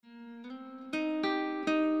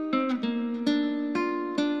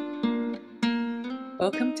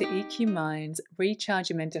Welcome to EQ Mind's Recharge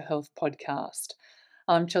Your Mental Health podcast.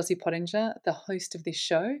 I'm Chelsea Pottinger, the host of this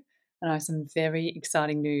show, and I have some very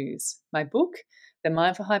exciting news. My book, The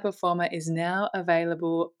Mindful High Performer, is now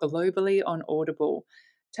available globally on Audible.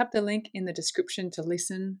 Tap the link in the description to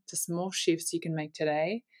listen to small shifts you can make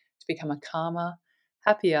today to become a calmer,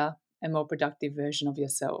 happier, and more productive version of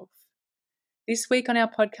yourself. This week on our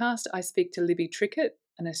podcast, I speak to Libby Trickett,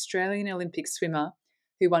 an Australian Olympic swimmer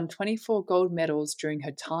who won 24 gold medals during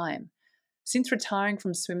her time. Since retiring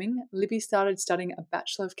from swimming, Libby started studying a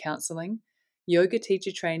Bachelor of Counselling, yoga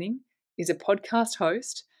teacher training, is a podcast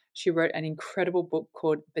host. She wrote an incredible book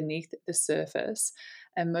called Beneath the Surface,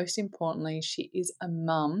 and most importantly, she is a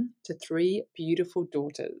mum to 3 beautiful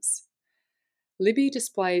daughters. Libby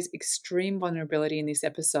displays extreme vulnerability in this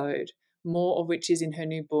episode, more of which is in her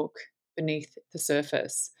new book, Beneath the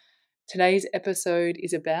Surface. Today's episode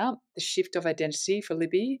is about the shift of identity for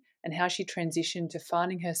Libby and how she transitioned to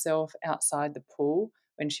finding herself outside the pool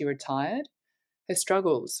when she retired, her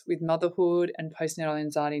struggles with motherhood and postnatal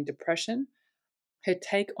anxiety and depression, her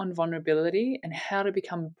take on vulnerability and how to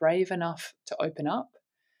become brave enough to open up,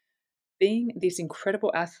 being this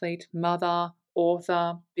incredible athlete, mother,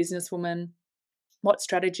 author, businesswoman, what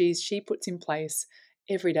strategies she puts in place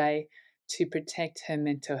every day to protect her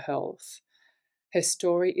mental health. Her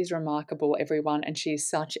story is remarkable, everyone, and she is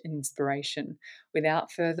such an inspiration.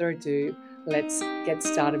 Without further ado, let's get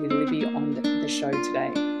started with Libby on the show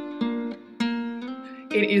today.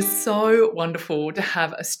 It is so wonderful to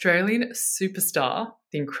have Australian superstar,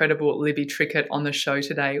 the incredible Libby Trickett, on the show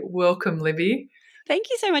today. Welcome, Libby. Thank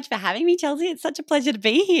you so much for having me, Chelsea. It's such a pleasure to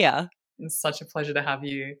be here. It's such a pleasure to have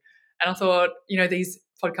you. And I thought, these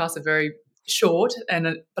podcasts are very short,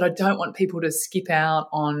 but I don't want people to skip out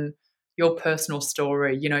on your personal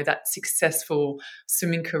story, that successful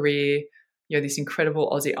swimming career, this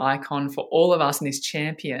incredible Aussie icon for all of us and this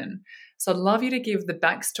champion. So I'd love you to give the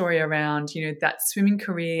backstory around, that swimming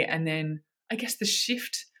career and then I guess the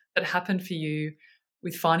shift that happened for you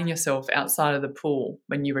with finding yourself outside of the pool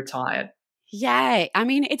when you retired. Yeah, I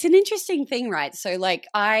mean, it's an interesting thing, right? So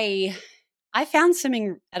I found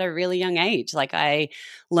swimming at a really young age. I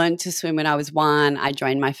learned to swim when I was 1. I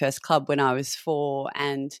joined my first club when I was 4.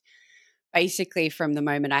 And basically from the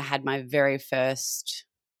moment I had my very first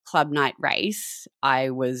club night race, I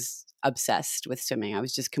was obsessed with swimming. I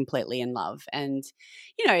was just completely in love. And,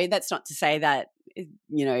 that's not to say that,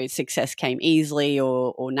 success came easily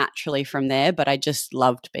or naturally from there, but I just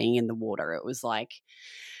loved being in the water. It was like,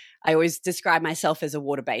 I always describe myself as a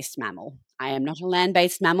water-based mammal. I am not a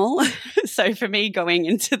land-based mammal. So for me, going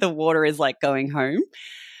into the water is like going home.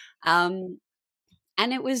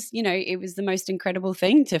 And it was, it was the most incredible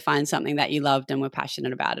thing to find something that you loved and were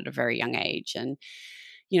passionate about at a very young age. And,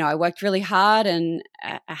 I worked really hard and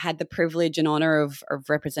I had the privilege and honor of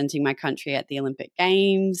representing my country at the Olympic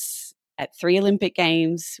Games, at 3 Olympic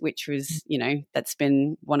Games, which was, that's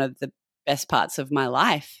been one of the best parts of my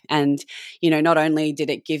life. And, not only did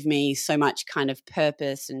it give me so much kind of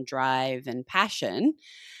purpose and drive and passion,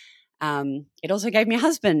 it also gave me a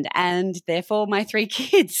husband and therefore my 3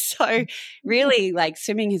 kids. So really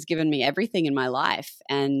swimming has given me everything in my life.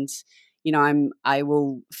 And, I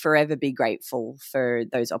will forever be grateful for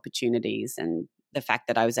those opportunities and the fact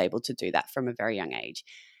that I was able to do that from a very young age.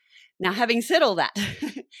 Now, having said all that,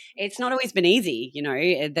 it's not always been easy.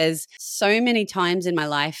 There's so many times in my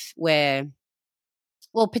life where,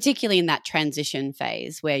 well, particularly in that transition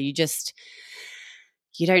phase where you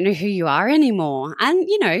don't know who you are anymore. And,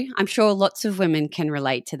 I'm sure lots of women can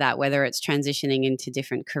relate to that, whether it's transitioning into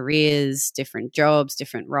different careers, different jobs,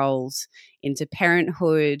 different roles, into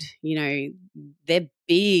parenthood. They're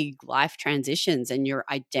big life transitions and your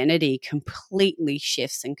identity completely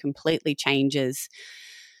shifts and completely changes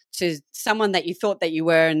to someone that you thought that you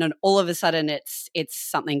were, and then all of a sudden it's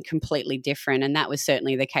something completely different. And that was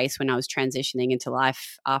certainly the case when I was transitioning into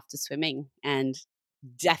life after swimming, and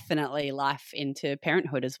definitely life into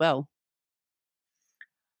parenthood as well.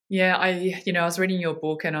 Yeah, I was reading your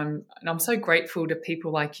book and I'm so grateful to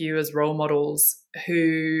people like you as role models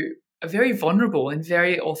who are very vulnerable and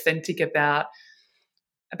very authentic about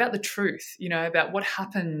the truth, about what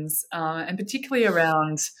happens, and particularly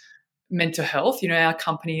around mental health. Our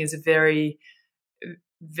company is very,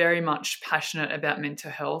 very much passionate about mental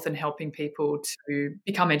health and helping people to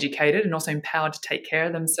become educated and also empowered to take care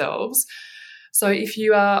of themselves. So if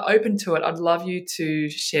you are open to it, I'd love you to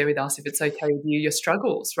share with us, if it's okay with you, your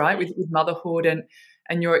struggles, right, with motherhood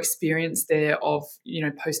and your experience there of,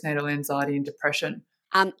 postnatal anxiety and depression.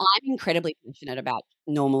 I'm incredibly passionate about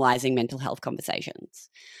normalizing mental health conversations.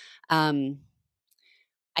 I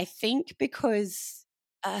think because,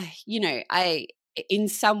 in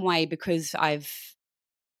some way, because I've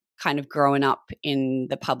kind of grown up in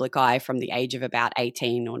the public eye from the age of about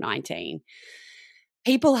 18 or 19,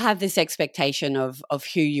 people have this expectation of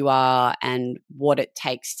who you are and what it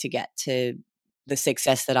takes to get to the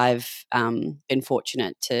success that I've been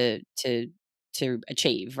fortunate to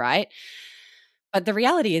achieve, right? But the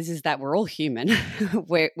reality is that we're all human.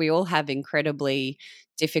 We all have incredibly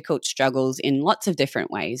difficult struggles in lots of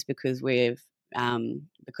different ways because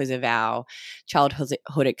of our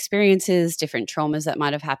childhood experiences, different traumas that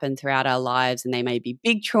might have happened throughout our lives, and they may be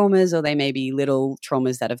big traumas or they may be little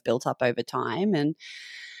traumas that have built up over time. And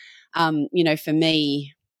for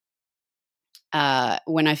me,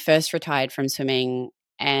 when I first retired from swimming,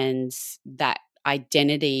 and that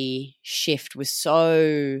identity shift was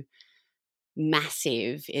so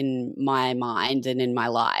massive in my mind and in my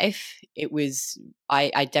life,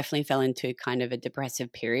 I definitely fell into kind of a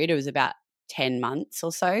depressive period. It was about 10 months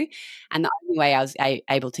or so. And the only way I was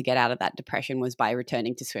able to get out of that depression was by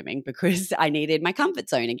returning to swimming, because I needed my comfort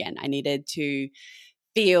zone again. I needed to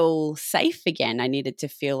feel safe again. I needed to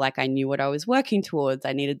feel like I knew what I was working towards.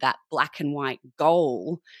 I needed that black and white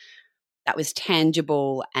goal that was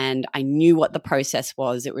tangible, and I knew what the process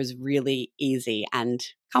was. It was really easy and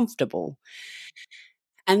comfortable.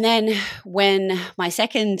 And then when my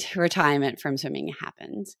second retirement from swimming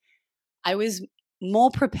happened, I was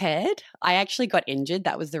more prepared. I actually got injured.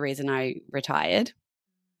 That was the reason I retired,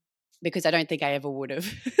 because I don't think I ever would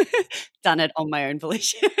have done it on my own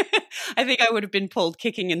volition. I think I would have been pulled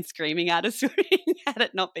kicking and screaming out of swimming had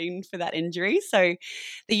it not been for that injury. So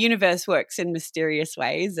the universe works in mysterious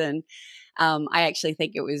ways, and I actually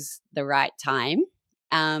think it was the right time.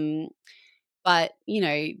 But,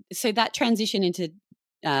 so that transition into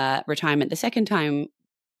retirement the second time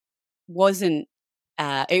wasn't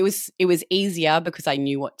it was easier because I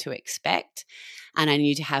knew what to expect, and I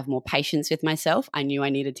knew to have more patience with myself. I knew I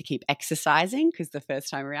needed to keep exercising, because the first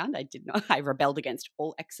time around I did not. I rebelled against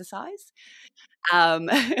all exercise,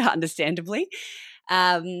 understandably.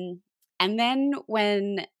 And then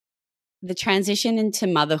when the transition into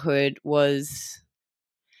motherhood was,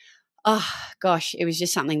 oh gosh, it was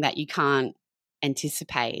just something that you can't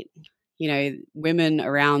anticipate. Women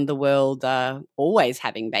around the world are always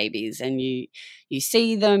having babies, and you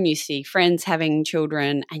see them, you see friends having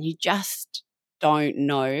children, and you just don't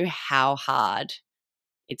know how hard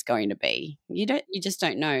it's going to be. You just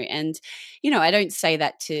don't know. And I don't say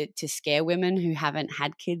that to scare women who haven't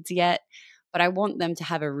had kids yet, but I want them to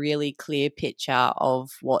have a really clear picture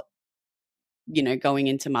of what going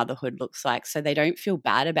into motherhood looks like, so they don't feel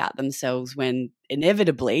bad about themselves when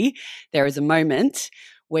inevitably there is a moment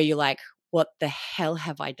where you're like, what the hell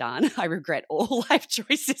have I done? I regret all life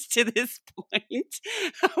choices to this point.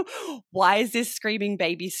 Why is this screaming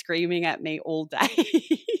baby screaming at me all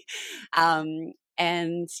day? And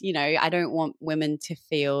I don't want women to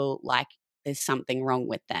feel like there's something wrong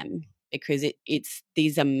with them, because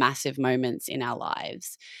these are massive moments in our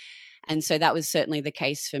lives. And so that was certainly the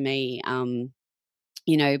case for me.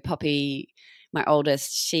 Poppy, my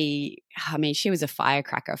oldest, she was a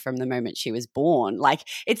firecracker from the moment she was born. Like,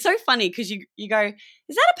 it's so funny because you go,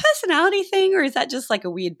 is that a personality thing, or is that just like a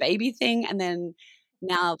weird baby thing? And then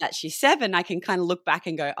now that she's 7, I can kind of look back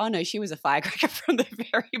and go, oh no, she was a firecracker from the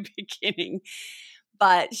very beginning.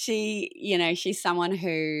 But she's someone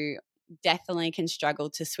who definitely can struggle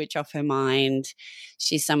to switch off her mind.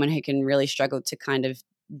 She's someone who can really struggle to kind of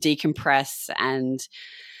decompress and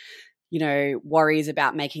worries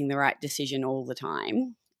about making the right decision all the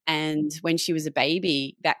time. And when she was a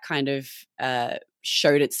baby, that kind of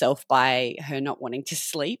showed itself by her not wanting to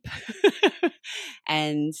sleep.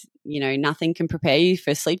 And, nothing can prepare you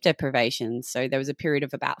for sleep deprivation. So there was a period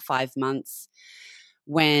of about 5 months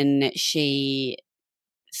when she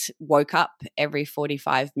woke up every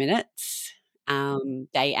 45 minutes,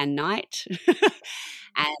 day and night.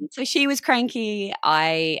 And so she was cranky.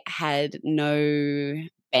 I had no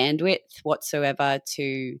bandwidth whatsoever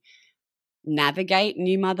to navigate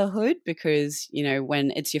new motherhood, because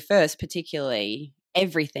when it's your first, particularly,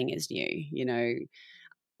 everything is new.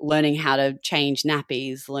 Learning how to change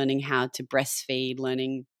nappies, learning how to breastfeed,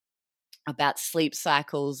 learning about sleep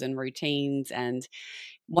cycles and routines, and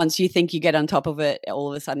once you think you get on top of it,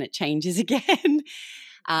 all of a sudden it changes again.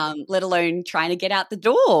 Let alone trying to get out the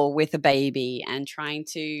door with a baby and trying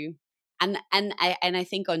to and I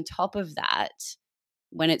think on top of that,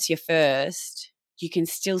 when it's your first, you can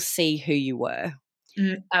still see who you were.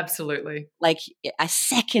 Absolutely. Like a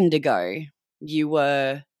second ago, you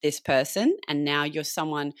were this person and now you're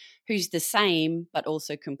someone who's the same but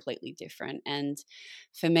also completely different. And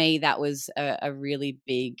for me, that was a really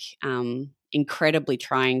big, incredibly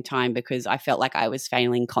trying time because I felt like I was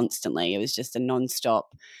failing constantly. It was just a nonstop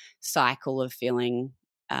cycle of feeling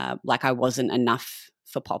like I wasn't enough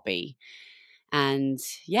for Poppy. And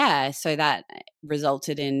yeah, so that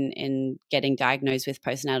resulted in getting diagnosed with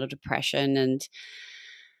postnatal depression. And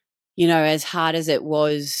as hard as it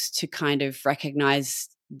was to kind of recognize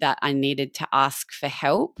that I needed to ask for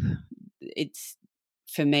help, it's,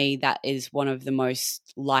 for me, that is one of the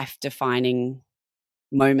most life defining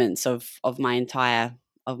moments of my entire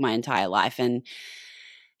life. And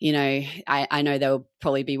I know there will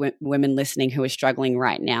probably be women listening who are struggling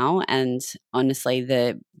right now, and honestly,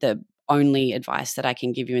 the only advice that I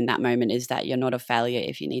can give you in that moment is that you're not a failure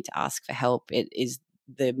if you need to ask for help. It is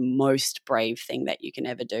the most brave thing that you can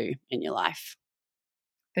ever do in your life.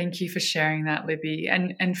 Thank you for sharing that, Libby,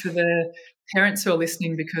 and for the parents who are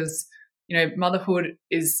listening, because motherhood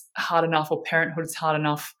is hard enough, or parenthood is hard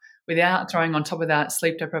enough, without throwing on top of that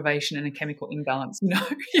sleep deprivation and a chemical imbalance. You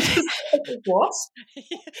just what?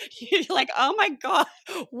 You're like, oh my God,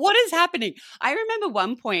 what is happening? I remember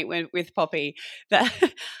one point with Poppy that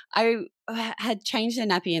I had changed the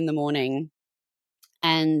nappy in the morning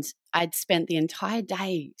and I'd spent the entire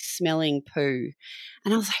day smelling poo.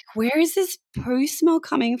 And I was like, where is this poo smell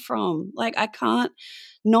coming from? Like, I can't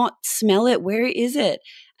not smell it. Where is it?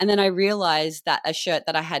 And then I realized that a shirt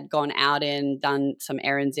that I had gone out in, done some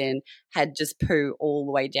errands in, had just poo all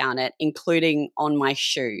the way down it, including on my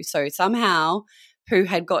shoe. So somehow poo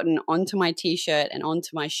had gotten onto my T-shirt and onto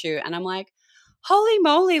my shoe. And I'm like, holy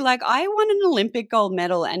moly, like I won an Olympic gold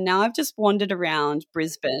medal and now I've just wandered around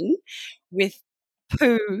Brisbane with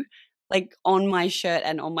poo like on my shirt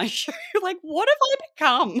and on my shoe. Like, what have I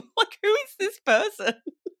become? Like, who is this person?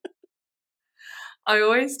 I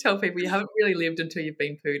always tell people you haven't really lived until you've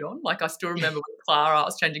been pooed on. Like, I still remember with Clara, I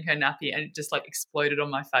was changing her nappy and it just like exploded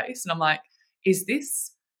on my face. And I'm like,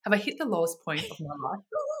 have I hit the lowest point of my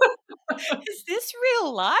life? Is this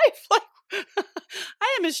real life? Like,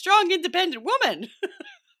 I am a strong, independent woman.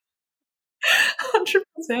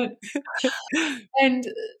 100%. And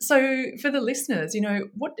so for the listeners,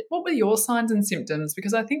 what were your signs and symptoms?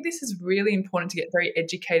 Because I think this is really important to get very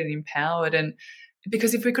educated and empowered. And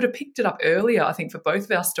because if we could have picked it up earlier, I think for both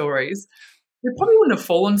of our stories, we probably wouldn't have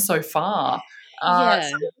fallen so far. Yeah.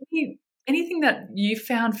 So anything that you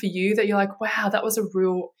found for you that you're like, wow, that was a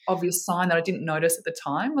real obvious sign that I didn't notice at the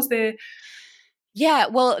time? Was there? Yeah,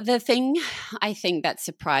 well, the thing I think that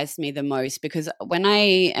surprised me the most, because when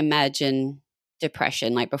I imagine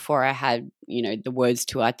depression, like before I had, the words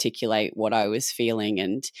to articulate what I was feeling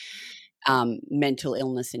and mental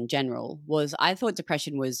illness in general, was I thought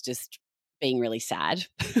depression was just being really sad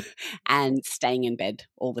and staying in bed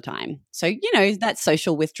all the time. So, that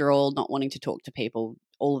social withdrawal, not wanting to talk to people,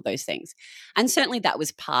 all of those things. And certainly that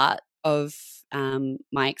was part of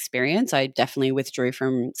my experience. I definitely withdrew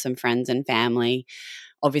from some friends and family,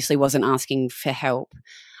 obviously wasn't asking for help.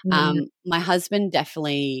 My husband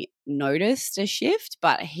definitely noticed a shift,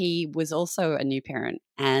 but he was also a new parent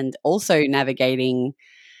and also navigating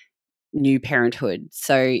new parenthood.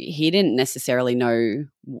 So he didn't necessarily know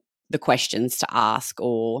the questions to ask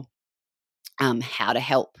or how to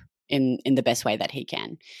help in the best way that he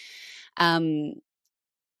can.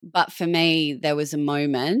 But for me, there was a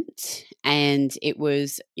moment, and it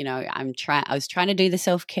was, I was trying to do the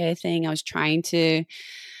self-care thing. I was trying to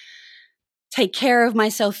take care of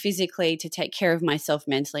myself physically, to take care of myself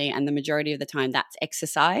mentally, and the majority of the time that's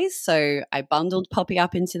exercise. So I bundled Poppy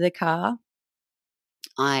up into the car.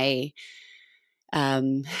 It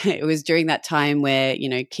was during that time where,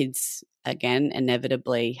 kids again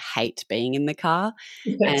inevitably hate being in the car.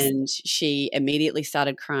 Yes. And she immediately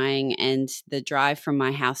started crying, and the drive from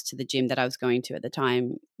my house to the gym that I was going to at the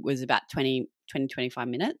time was about 25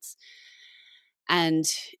 minutes. And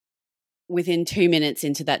within 2 minutes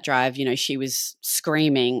into that drive, she was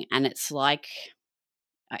screaming, and it's like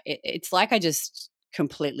I just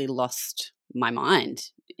completely lost my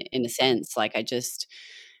mind in a sense. Like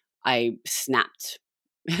I snapped.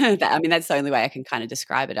 That's the only way I can kind of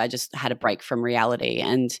describe it. I just had a break from reality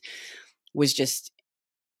and was just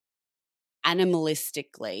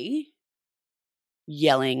animalistically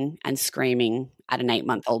yelling and screaming at an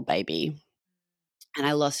 8-month-old baby. And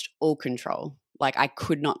I lost all control. Like, I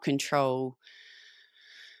could not control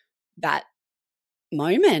that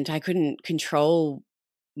moment. I couldn't control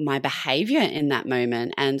my behavior in that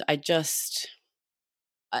moment. And I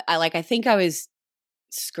think I was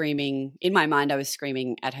screaming in my mind. I was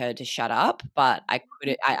screaming at her to shut up, but I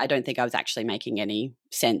don't think I was actually making any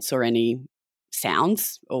sense or any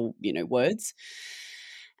sounds or, words.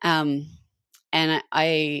 And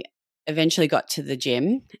I eventually got to the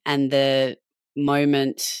gym, and the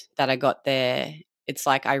moment that I got there, it's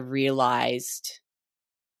like I realized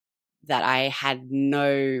that I had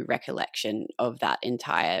no recollection of that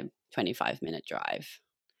entire 25-minute drive.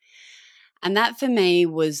 And that for me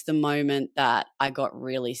was the moment that I got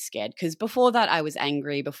really scared, because before that I was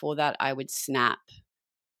angry, before that I would snap,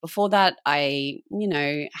 before that I,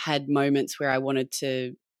 had moments where I wanted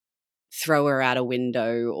to throw her out a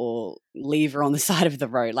window or leave her on the side of the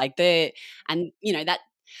road. Like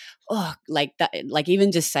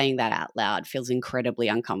even just saying that out loud feels incredibly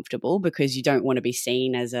uncomfortable, because you don't want to be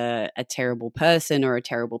seen as a terrible person or a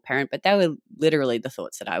terrible parent. But they were literally the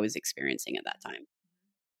thoughts that I was experiencing at that time.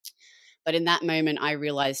 But in that moment, I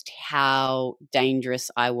realized how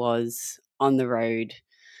dangerous I was on the road,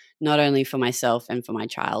 not only for myself and for my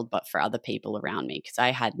child, but for other people around me, because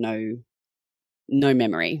I had no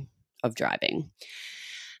memory of driving.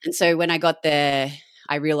 And so when I got there,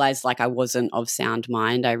 I realized I wasn't of sound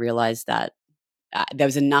mind. I realized that there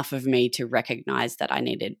was enough of me to recognize that I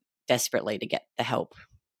needed desperately to get the help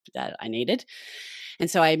that I needed.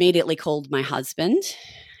 And so I immediately called my husband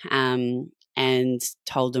and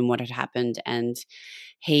told him what had happened. And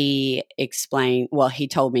he explained, he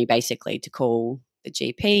told me basically to call the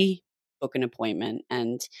GP, book an appointment.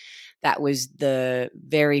 And that was the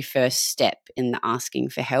very first step in the asking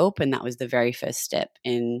for help. And that was the very first step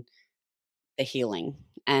in the healing.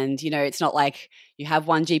 And, it's not like you have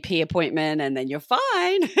one GP appointment and then you're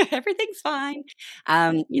fine. Everything's fine.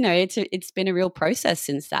 It's been a real process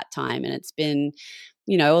since that time. And it's been,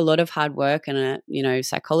 a lot of hard work and,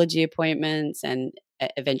 psychology appointments, and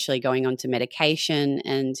eventually going on to medication.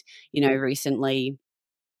 And, recently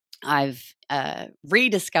I've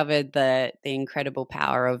rediscovered the incredible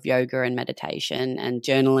power of yoga and meditation and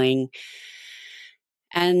journaling.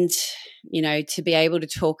 And, to be able to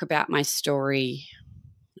talk about my story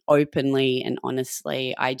openly and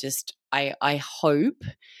honestly, I hope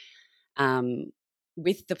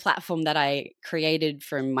with the platform that I created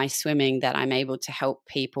from my swimming, that I'm able to help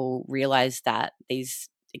people realize that these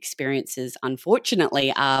experiences,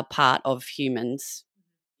 unfortunately, are part of humans.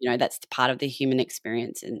 That's part of the human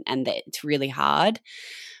experience, and that it's really hard,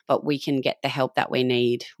 but we can get the help that we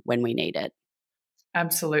need when we need it.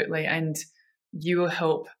 Absolutely. And you will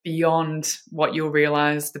help beyond what you'll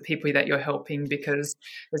realize, the people that you're helping, because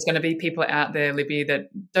there's going to be people out there, Libby, that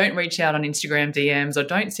don't reach out on Instagram DMs or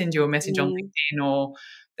don't send you a message on LinkedIn, or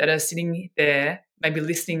that are sitting there, maybe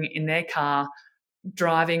listening in their car,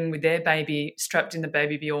 driving with their baby strapped in the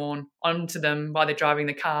Baby Bjorn onto them while they're driving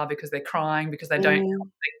the car, because they're crying, because they don't have the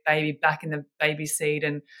baby back in the baby seat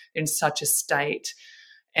and in such a state.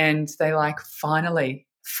 And they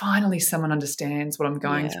finally someone understands what I'm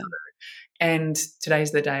going through. And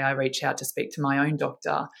today's the day I reach out to speak to my own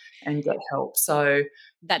doctor and get help. So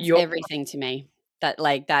that's everything to me. That's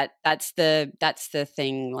the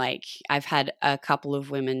thing. I've had a couple of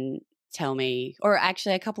women tell me, or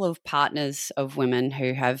actually a couple of partners of women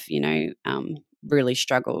who have, really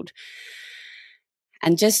struggled.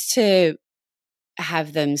 And just to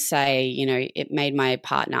have them say, it made my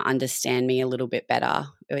partner understand me a little bit better.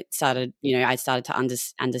 It started, I started to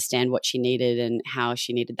understand what she needed and how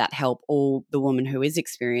she needed that help. Or the woman who is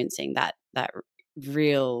experiencing that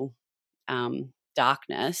real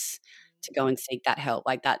darkness, to go and seek that help.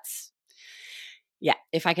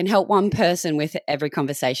 If I can help one person with every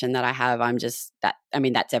conversation that I have,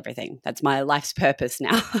 that's everything. That's my life's purpose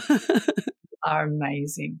now. Are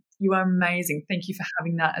amazing. You are amazing. Thank you for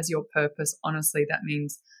having that as your purpose. Honestly, that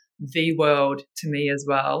means the world to me as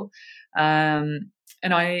well. And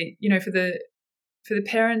I, for the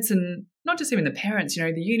parents, and not just even the parents,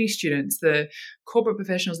 the uni students, the corporate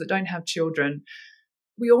professionals that don't have children,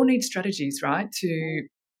 we all need strategies, right, to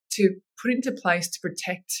put into place to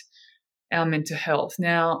protect our mental health.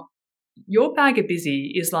 Now, your bag of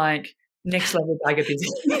busy is next level bag of busy.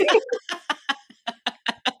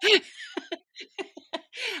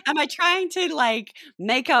 Am I trying to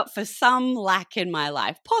make up for some lack in my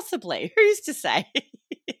life? Possibly. Who's to say?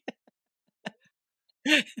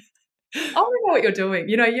 I don't know what you're doing.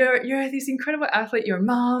 You're this incredible athlete. You're a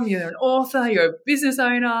mom. You're an author. You're a business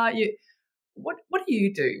owner. What do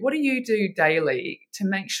you do? What do you do daily to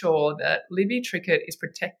make sure that Libby Trickett is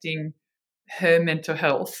protecting her mental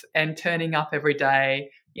health and turning up every day?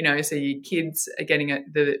 So your kids are getting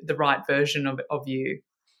the right version of you.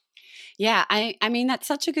 Yeah, I mean, that's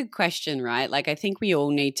such a good question, right? I think we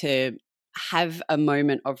all need to have a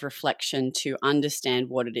moment of reflection to understand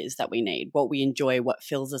what it is that we need, what we enjoy, what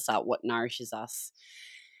fills us up, what nourishes us.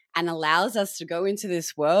 and allows us to go into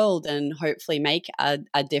this world and hopefully make a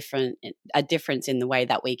difference in the way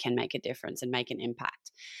that we can make a difference and make an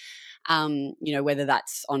impact. Whether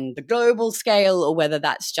that's on the global scale or whether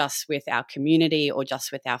that's just with our community or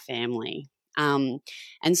just with our family. And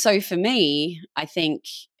so for me, I think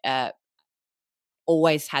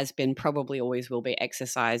always has been, probably always will be,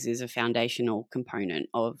 exercise is a foundational component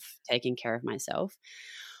of taking care of myself.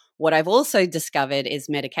 What I've also discovered is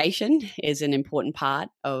medication is an important part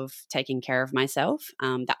of taking care of myself.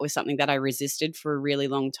 That was something that I resisted for a really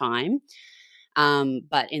long time.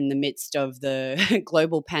 But in the midst of the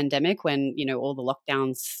global pandemic, when, all the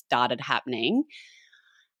lockdowns started happening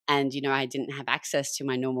and, I didn't have access to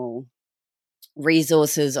my normal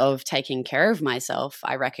resources of taking care of myself,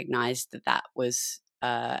 I recognized that that was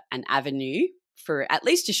an avenue for at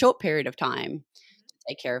least a short period of time to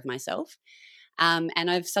take care of myself. And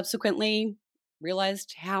I've subsequently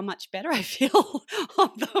realized how much better I feel on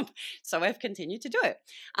them. So I've continued to do it.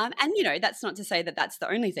 And, that's not to say that that's the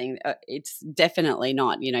only thing. It's definitely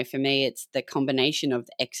not. For me, it's the combination of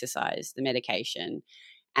the exercise, the medication,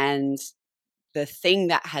 and the thing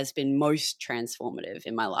that has been most transformative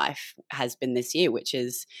in my life has been this year, which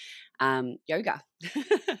is yoga.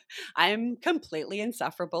 I'm completely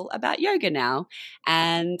insufferable about yoga now,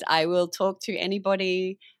 and I will talk to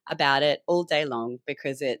anybody about it all day long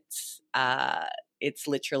because it's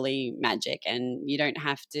literally magic, and you don't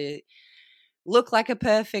have to look like a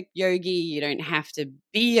perfect yogi. You don't have to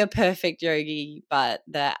be a perfect yogi, but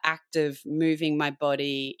the act of moving my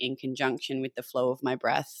body in conjunction with the flow of my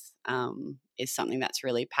breath is something that's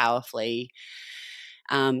really powerfully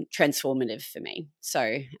transformative for me.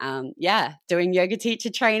 So, doing yoga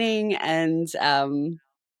teacher training and starting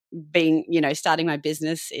my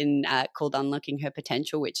business in called Unlocking Her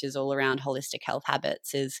Potential, which is all around holistic health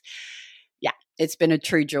habits, it's been a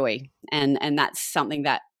true joy. And that's something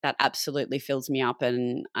that absolutely fills me up,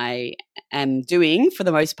 and I am doing for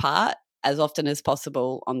the most part as often as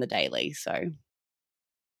possible on the daily. So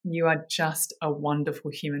you are just a wonderful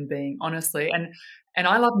human being, honestly. And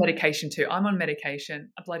I love medication too. I'm on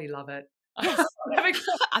medication. I bloody love it. Yes. I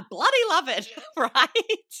bloody love it, right?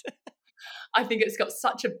 I think it's got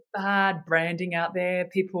such a bad branding out there.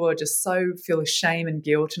 People are just so feel shame and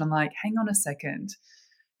guilt. And I'm like, hang on a second.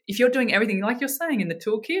 If you're doing everything, like you're saying in the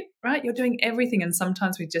toolkit, right? You're doing everything, and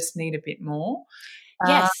sometimes we just need a bit more.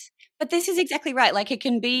 Yes, but this is exactly right. Like, it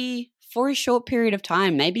can be for a short period of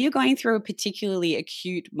time. Maybe you're going through a particularly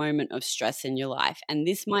acute moment of stress in your life, and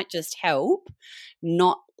this might just help.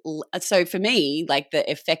 So for me, like,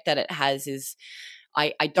 the effect that it has is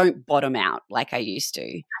I don't bottom out like I used to.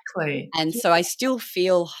 Exactly. And so I still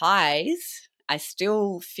feel highs. I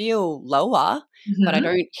still feel lower, but I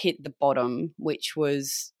don't hit the bottom, which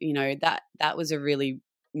was, that was a really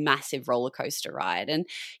massive roller coaster ride. And,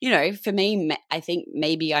 for me, I think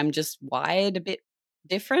maybe I'm just wired a bit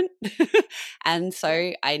different. And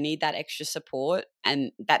so I need that extra support,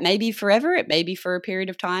 and that may be forever. It may be for a period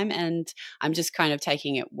of time. And I'm just kind of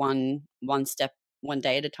taking it one step, one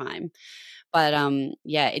day at a time. But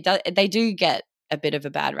they do get a bit of a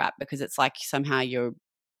bad rap because it's like somehow you're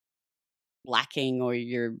lacking or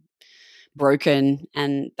you're broken,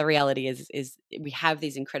 and the reality is we have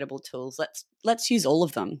these incredible tools. Let's use all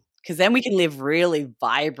of them, because then we can live really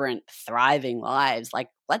vibrant, thriving lives. Like,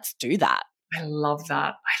 let's do that. I love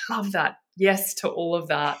that. Yes to all of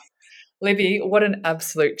that. Libby, what an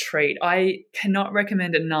absolute treat. I cannot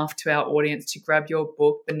recommend enough to our audience to grab your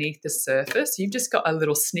book, Beneath the Surface. You've just got a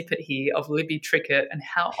little snippet here of Libby Trickett and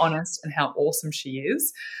how honest and how awesome she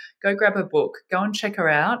is. Go grab her book. Go and check her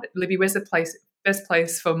out. Libby, where's the best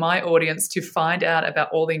place for my audience to find out about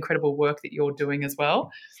all the incredible work that you're doing as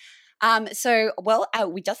well?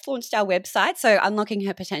 We just launched our website, so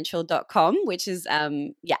unlockingherpotential.com, which is,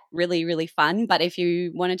 really, really fun. But if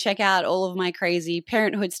you want to check out all of my crazy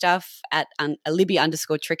parenthood stuff, at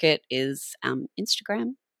Libby_Trickett is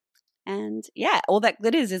Instagram. And All That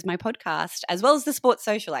Glitters is my podcast, as well as the Sports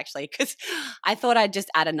Social, actually, because I thought I'd just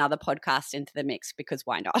add another podcast into the mix, because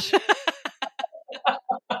why not?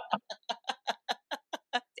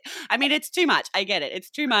 I mean, it's too much. I get it. It's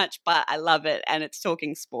too much, but I love it, and it's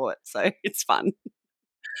talking sport, so it's fun.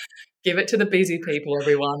 Give it to the busy people,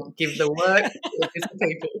 everyone. Give the work to the busy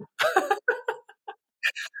people.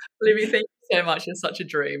 Libby, thank you so much. It's such a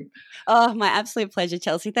dream. Oh, my absolute pleasure,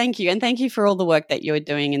 Chelsea. Thank you. And thank you for all the work that you're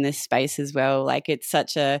doing in this space as well. Like, it's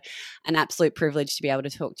such an absolute privilege to be able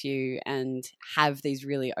to talk to you and have these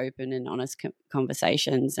really open and honest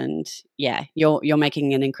conversations. And you're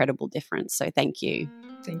making an incredible difference. So thank you.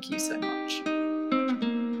 Thank you so much.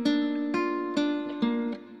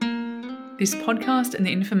 This podcast and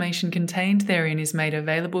the information contained therein is made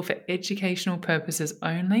available for educational purposes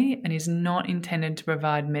only and is not intended to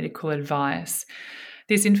provide medical advice.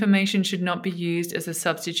 This information should not be used as a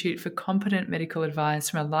substitute for competent medical advice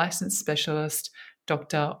from a licensed specialist,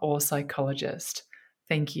 doctor, or psychologist.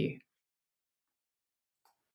 Thank you.